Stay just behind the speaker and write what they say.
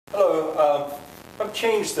Hello. I've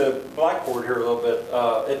changed the blackboard here a little bit.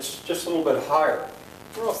 It's just a little bit higher.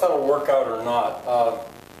 I don't know if that'll work out or not.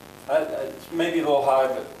 It's maybe a little high,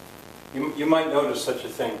 but you might notice such a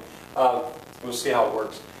thing. We'll see how it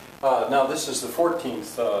works. Now this is the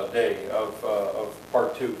 14th day of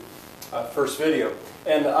part 2, first video.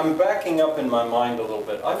 And I'm backing up in my mind a little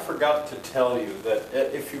bit. I forgot to tell you that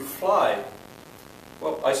if you fly,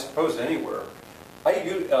 well, I suppose anywhere,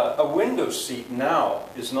 a window seat now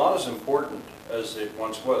is not as important as it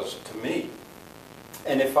once was to me.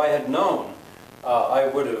 And if I had known, I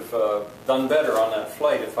would have done better on that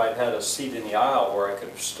flight if I'd had a seat in the aisle where I could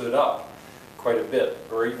have stood up quite a bit,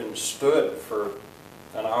 or even stood for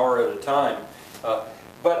an hour at a time.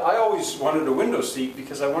 But I always wanted a window seat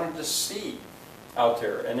because I wanted to see out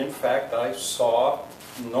there. And in fact, I saw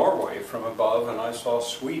Norway from above, and I saw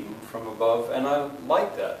Sweden from above, and I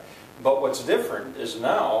liked that. But what's different is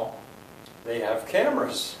now they have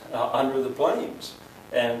cameras under the planes,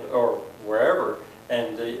 or wherever,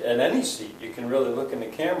 and in any seat you can really look in the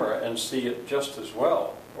camera and see it just as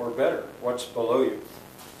well, or better, what's below you.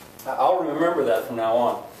 I'll remember that from now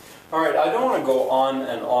on. All right, I don't want to go on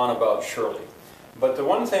and on about Shirley, but the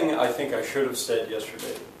one thing I think I should have said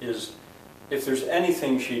yesterday is, if there's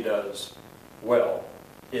anything she does well,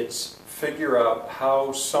 it's figure out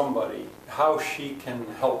how she can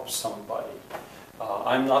help somebody.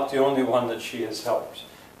 I'm not the only one that she has helped,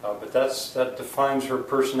 but that defines her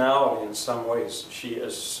personality in some ways. She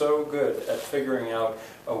is so good at figuring out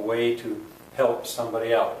a way to help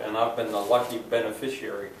somebody out, and I've been the lucky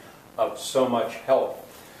beneficiary of so much help.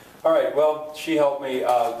 All right, well, she helped me.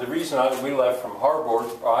 The reason we left from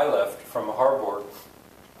Harburg, or I left from Harburg,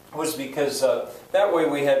 was because that way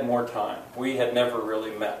we had more time. We had never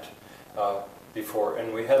really met before,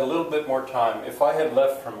 and we had a little bit more time. If I had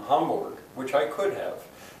left from Hamburg, which I could have,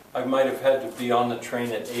 I might have had to be on the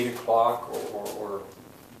train at 8 o'clock or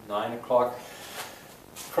 9 o'clock.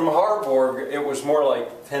 From Harburg, it was more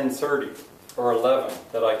like 10:30 or 11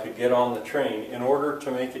 that I could get on the train in order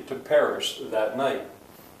to make it to Paris that night.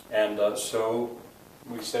 And so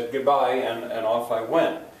we said goodbye, and off I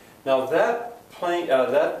went. Now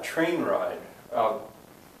that train ride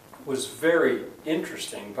was very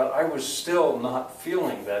interesting, but I was still not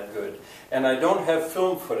feeling that good, and I don't have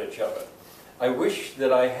film footage of it. I wish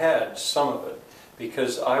that I had some of it,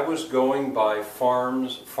 because I was going by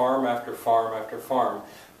farms, farm after farm after farm,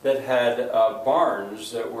 that had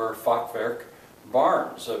barns that were Fachwerk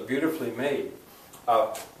barns, beautifully made.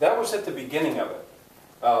 That was at the beginning of it.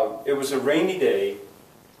 It was a rainy day,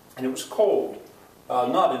 and it was cold,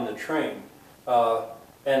 not in the train.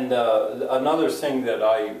 And another thing that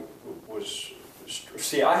I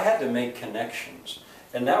had to make connections,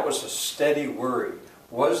 and that was a steady worry.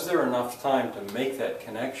 Was there enough time to make that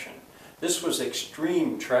connection? This was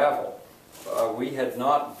extreme travel. We had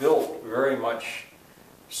not built very much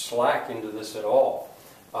slack into this at all.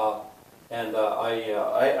 I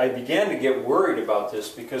began to get worried about this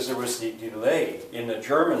because there was the delay in the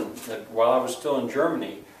German, while I was still in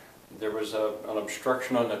Germany, there was an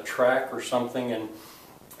obstruction on the track or something, and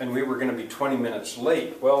we were going to be 20 minutes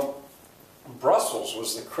late. Well, Brussels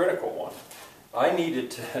was the critical one. I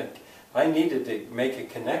needed to make a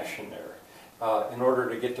connection there in order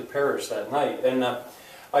to get to Paris that night. And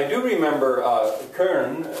I do remember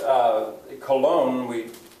Cologne, we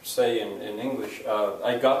say in English.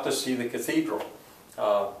 I got to see the cathedral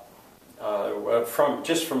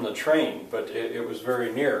just from the train, but it was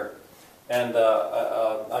very near. And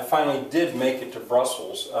I finally did make it to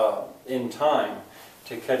Brussels in time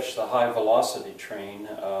to catch the high-velocity train,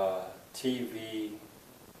 TGV,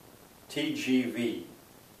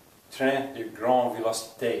 Train de Grande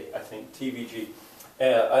Vélocité, I think, TVG.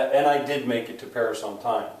 And I did make it to Paris on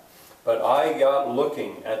time. But I got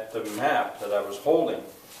looking at the map that I was holding,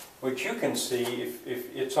 which you can see if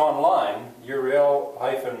it's online,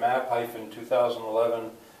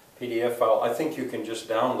 Url-map-2011 PDF file. I think you can just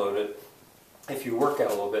download it if you work at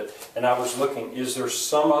it a little bit. And I was looking, is there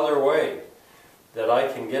some other way that I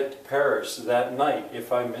can get to Paris that night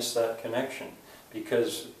if I miss that connection?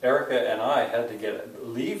 Because Erica and I had to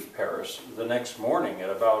leave Paris the next morning at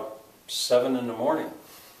about 7 in the morning.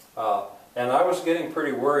 And I was getting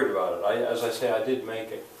pretty worried about it. As I say, I did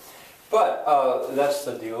make it. But that's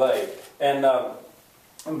the delay. And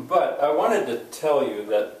but I wanted to tell you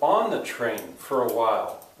that on the train for a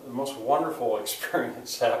while, the most wonderful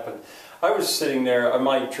experience happened. I was sitting there,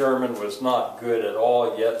 my German was not good at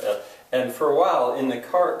all yet, and for a while in the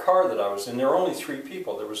car that I was in, there were only 3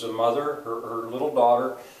 people. There was a mother, her little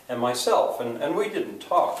daughter, and myself, and we didn't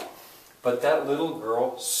talk. But that little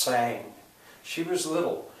girl sang. She was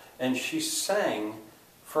little, and she sang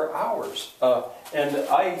for hours. And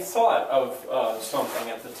I thought of something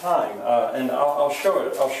at the time, and I'll show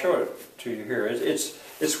it to you here.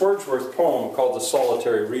 It's Wordsworth's poem called The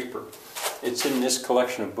Solitary Reaper. It's in this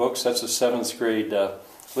collection of books. That's a 7th grade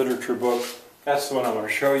literature book. That's the one I'm going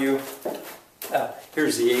to show you.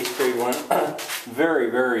 Here's the 8th grade one. Very,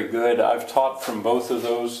 very good. I've taught from both of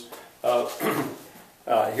those.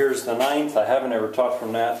 Here's the 9th. I haven't ever taught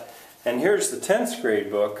from that. And here's the 10th grade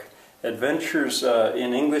book, Adventures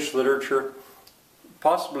in English Literature.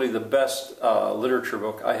 Possibly the best literature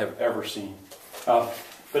book I have ever seen. But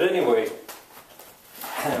anyway,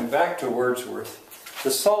 back to Wordsworth.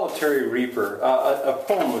 The Solitary Reaper, a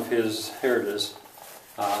poem of his. Here it is.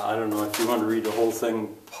 I don't know if you want to read the whole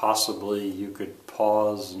thing. Possibly you could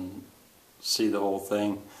pause and see the whole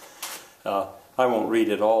thing. I won't read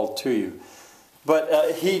it all to you.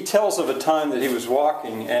 But he tells of a time that he was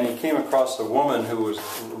walking and he came across a woman who was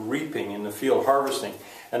reaping in the field, harvesting.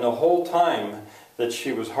 And the whole time that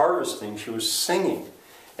she was harvesting, she was singing.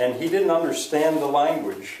 And he didn't understand the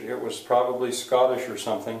language. It was probably Scottish or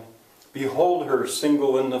something. Behold her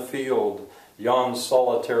single in the field, yon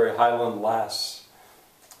solitary Highland lass,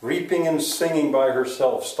 reaping and singing by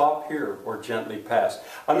herself, stop here or gently pass.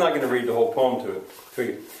 I'm not going to read the whole poem to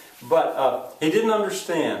you. But he didn't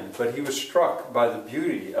understand, but he was struck by the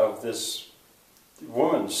beauty of this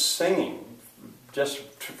woman singing, just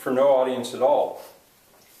for no audience at all.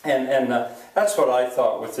 And that's what I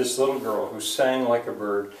thought with this little girl who sang like a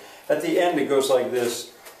bird. At the end it goes like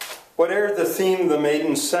this. Whate'er the theme the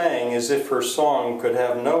maiden sang, as if her song could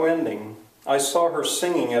have no ending, I saw her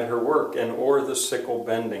singing at her work and o'er the sickle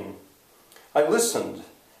bending. I listened,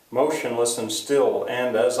 motionless and still,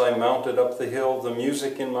 and as I mounted up the hill, the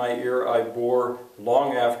music in my ear I bore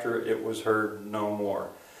long after it was heard no more.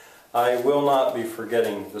 I will not be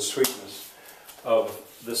forgetting the sweetness of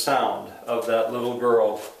the sound of that little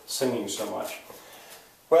girl singing so much.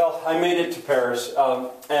 Well, I made it to Paris,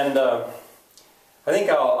 and I think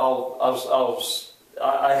I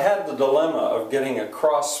had the dilemma of getting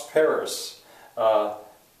across Paris to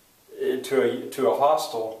a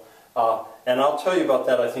hostel, and I'll tell you about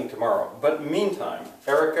that I think tomorrow. But meantime,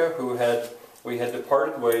 Erica, we had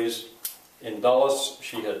departed ways in Dulles.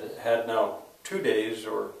 She had now 2 days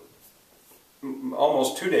or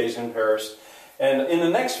almost 2 days in Paris, and in the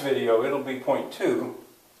next video, it'll be point 2.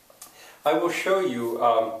 I will show you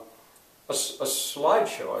a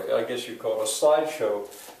slideshow, I guess you'd call it a slideshow,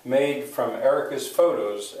 made from Erica's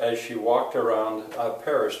photos as she walked around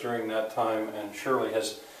Paris during that time, and Shirley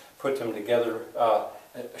has put them together.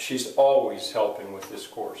 She's always helping with this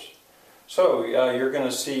course. So you're going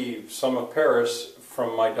to see some of Paris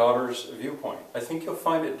from my daughter's viewpoint. I think you'll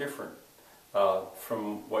find it different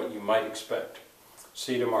from what you might expect.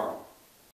 See you tomorrow.